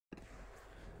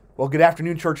Well, good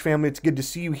afternoon, church family. It's good to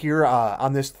see you here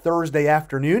on this Thursday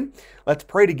afternoon. Let's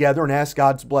pray together and ask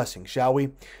God's blessing, shall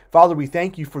we? Father, we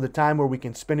thank you for the time where we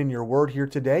can spend in your word here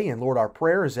today. And Lord, our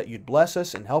prayer is that you'd bless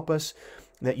us and help us,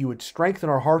 that you would strengthen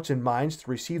our hearts and minds to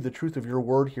receive the truth of your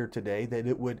word here today, that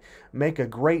it would make a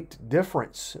great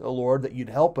difference, Lord, that you'd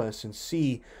help us and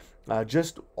see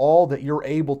just all that you're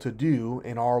able to do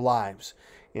in our lives.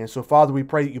 And so, Father, we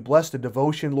pray that you bless the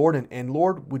devotion, Lord, and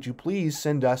Lord, would you please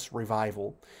send us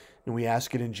revival? And we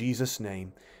ask it in Jesus'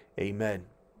 name. Amen.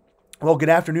 Well, good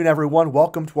afternoon, everyone.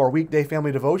 Welcome to our weekday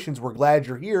family devotions. We're glad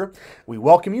you're here. We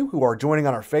welcome you who are joining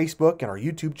on our Facebook and our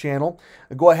YouTube channel.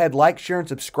 Go ahead, like, share, and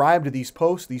subscribe to these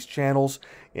posts, these channels,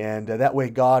 and that way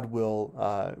God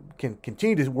will can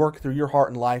continue to work through your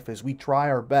heart and life as we try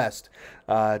our best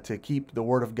to keep the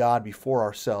Word of God before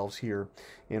ourselves here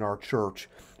in our church.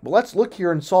 But let's look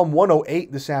here in Psalm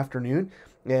 108 this afternoon.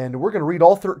 And we're going to read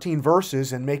all 13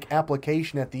 verses and make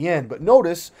application at the end. But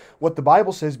notice what the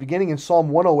Bible says beginning in Psalm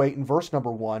 108 and verse number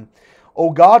 1.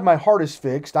 O God, my heart is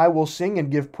fixed. I will sing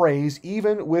and give praise,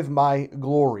 even with my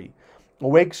glory.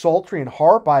 Awake psaltery and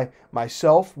harp. I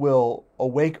myself will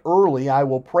awake early. I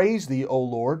will praise thee, O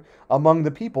Lord, among the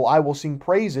people. I will sing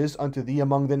praises unto thee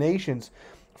among the nations.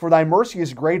 For thy mercy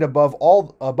is great above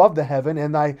the heaven,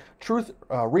 and thy truth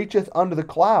reacheth unto the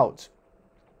clouds.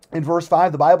 In verse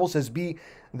 5, the Bible says, Be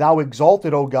thou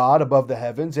exalted, O God, above the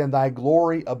heavens, and thy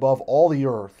glory above all the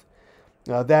earth,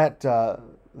 that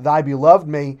thy beloved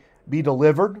may be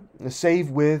delivered. Save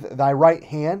with thy right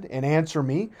hand, and answer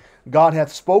me. God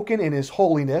hath spoken in his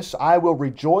holiness. I will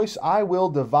rejoice. I will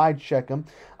divide Shechem.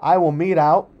 I will mete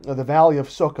out the valley of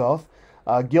Succoth.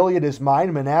 Gilead is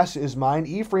mine, Manasseh is mine.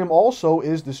 Ephraim also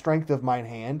is the strength of mine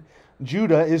hand.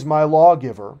 Judah is my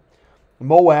lawgiver.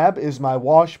 Moab is my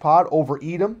washpot. Over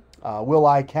Edom will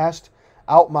I cast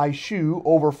out my shoe.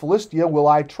 Over Philistia will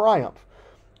I triumph.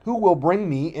 Who will bring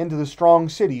me into the strong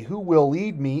city? Who will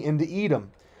lead me into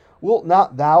Edom? Wilt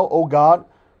not thou, O God,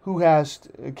 who hast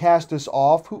cast us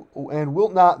off, and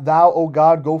wilt not thou, O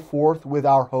God, go forth with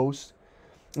our hosts?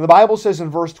 And the Bible says in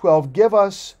verse 12, Give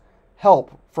us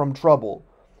help from trouble,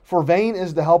 for vain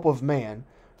is the help of man.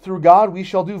 Through God we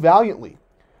shall do valiantly.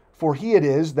 For he it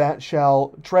is that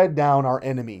shall tread down our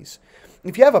enemies.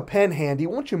 If you have a pen handy,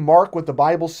 won't you mark what the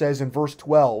Bible says in verse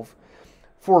 12?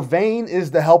 For vain is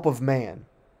the help of man.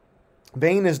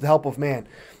 Vain is the help of man.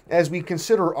 As we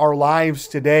consider our lives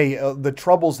today, the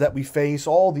troubles that we face,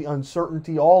 all the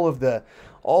uncertainty, all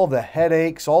the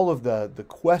headaches, all of the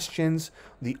questions,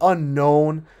 the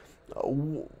unknown,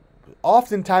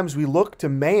 oftentimes we look to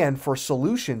man for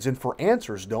solutions and for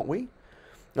answers, don't we?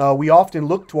 We often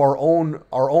look to our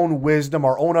own wisdom,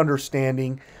 our own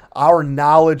understanding, our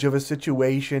knowledge of a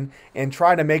situation, and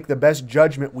try to make the best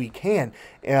judgment we can.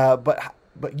 But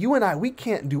you and I, we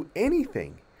can't do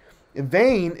anything.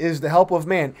 Vain is the help of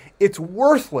man. It's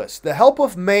worthless. The help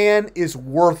of man is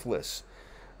worthless.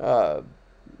 But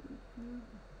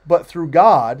through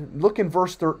God, look in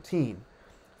verse 13.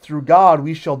 Through God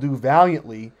we shall do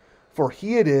valiantly, for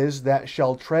he it is that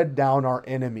shall tread down our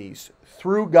enemies.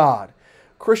 Through God.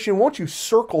 Christian, won't you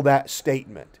circle that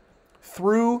statement?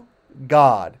 Through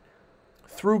God.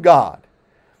 Through God.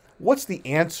 What's the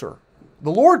answer?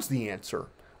 The Lord's the answer.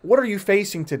 What are you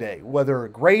facing today? Whether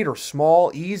great or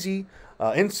small, easy,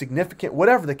 insignificant,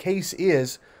 whatever the case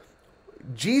is,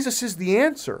 Jesus is the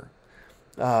answer.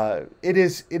 It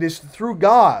is through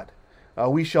God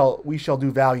we shall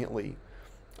do valiantly.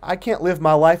 I can't live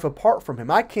my life apart from him.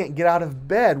 I can't get out of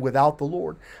bed without the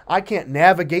Lord. I can't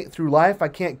navigate through life. I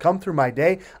can't come through my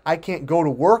day. I can't go to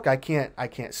work. I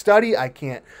can't study. I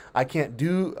can't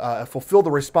do fulfill the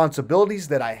responsibilities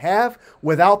that I have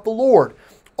without the Lord.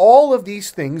 All of these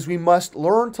things we must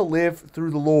learn to live through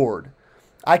the Lord.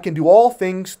 I can do all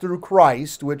things through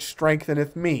Christ, which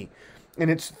strengtheneth me. And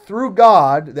it's through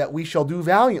God that we shall do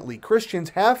valiantly. Christians,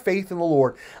 have faith in the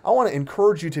Lord. I want to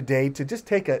encourage you today to just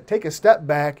take a step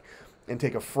back and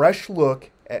take a fresh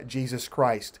look at Jesus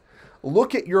Christ.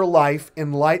 Look at your life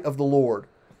in light of the Lord.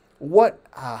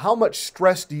 How much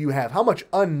stress do you have? How much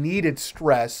unneeded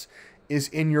stress is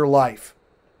in your life?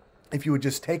 If you would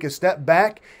just take a step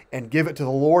back and give it to the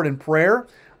Lord in prayer,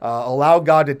 allow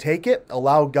God to take it,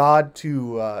 allow God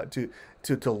to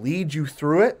lead you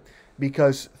through it.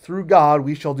 Because through God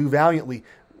we shall do valiantly.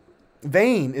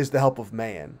 Vain is the help of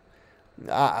man.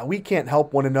 We can't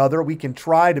help one another. We can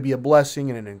try to be a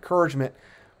blessing and an encouragement,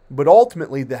 but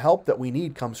ultimately the help that we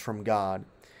need comes from God.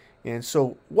 And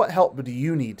so what help do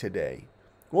you need today?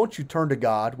 Won't you turn to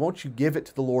God? Won't you give it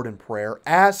to the Lord in prayer?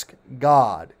 Ask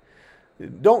God.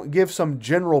 Don't give some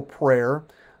general prayer.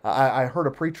 I heard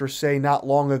a preacher say not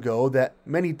long ago that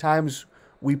many times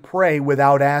we pray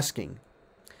without asking.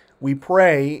 We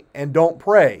pray and don't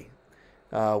pray.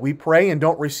 We pray and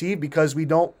don't receive because we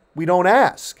don't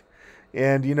ask.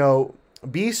 And,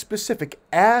 be specific.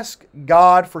 Ask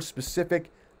God for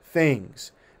specific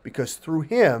things, because through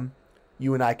Him,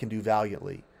 you and I can do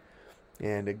valiantly.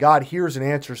 And God hears and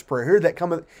answers prayer.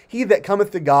 He that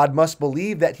cometh to God must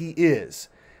believe that He is,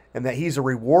 and that He's a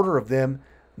rewarder of them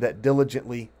that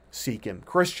diligently seek Him.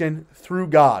 Christian, through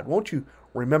God. Won't you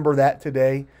remember that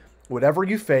today? Whatever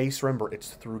you face, remember, it's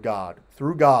through God.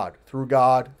 Through God, through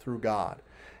God, through God.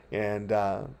 And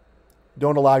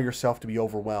don't allow yourself to be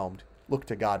overwhelmed. Look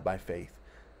to God by faith.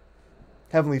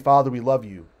 Heavenly Father, we love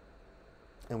You,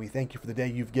 and we thank You for the day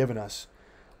You've given us.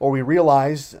 Or we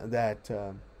realize that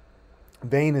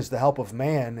vain is the help of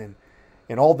man,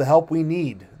 and all the help we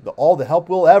need, all the help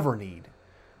we'll ever need,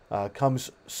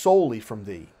 comes solely from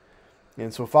Thee.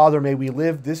 And so, Father, may we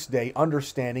live this day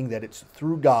understanding that it's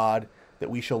through God that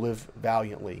we shall live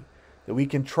valiantly, that we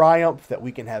can triumph, that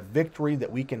we can have victory,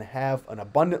 that we can have an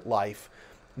abundant life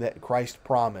that Christ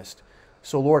promised.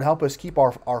 So, Lord, help us keep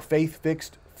our faith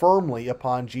fixed firmly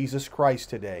upon Jesus Christ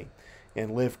today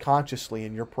and live consciously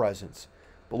in Your presence.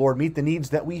 But, Lord, meet the needs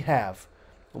that we have.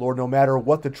 Lord, no matter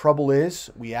what the trouble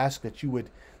is, we ask that you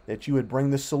would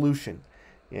bring the solution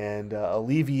and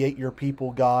alleviate Your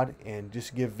people, God, and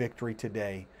just give victory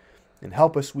today. And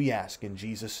help us, we ask, in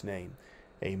Jesus' name.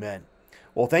 Amen.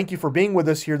 Well, thank you for being with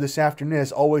us here this afternoon.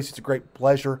 As always, it's a great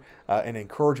pleasure and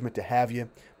encouragement to have you.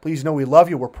 Please know we love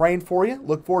you. We're praying for you.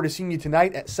 Look forward to seeing you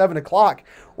tonight at 7 o'clock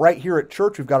right here at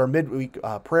church. We've got our midweek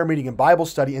prayer meeting and Bible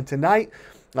study. And tonight,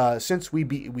 since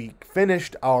we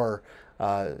finished our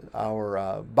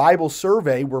Bible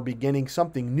survey, we're beginning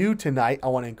something new tonight. I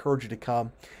want to encourage you to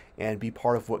come and be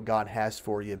part of what God has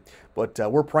for you. But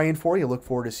we're praying for you. Look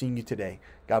forward to seeing you today.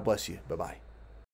 God bless you. Bye-bye.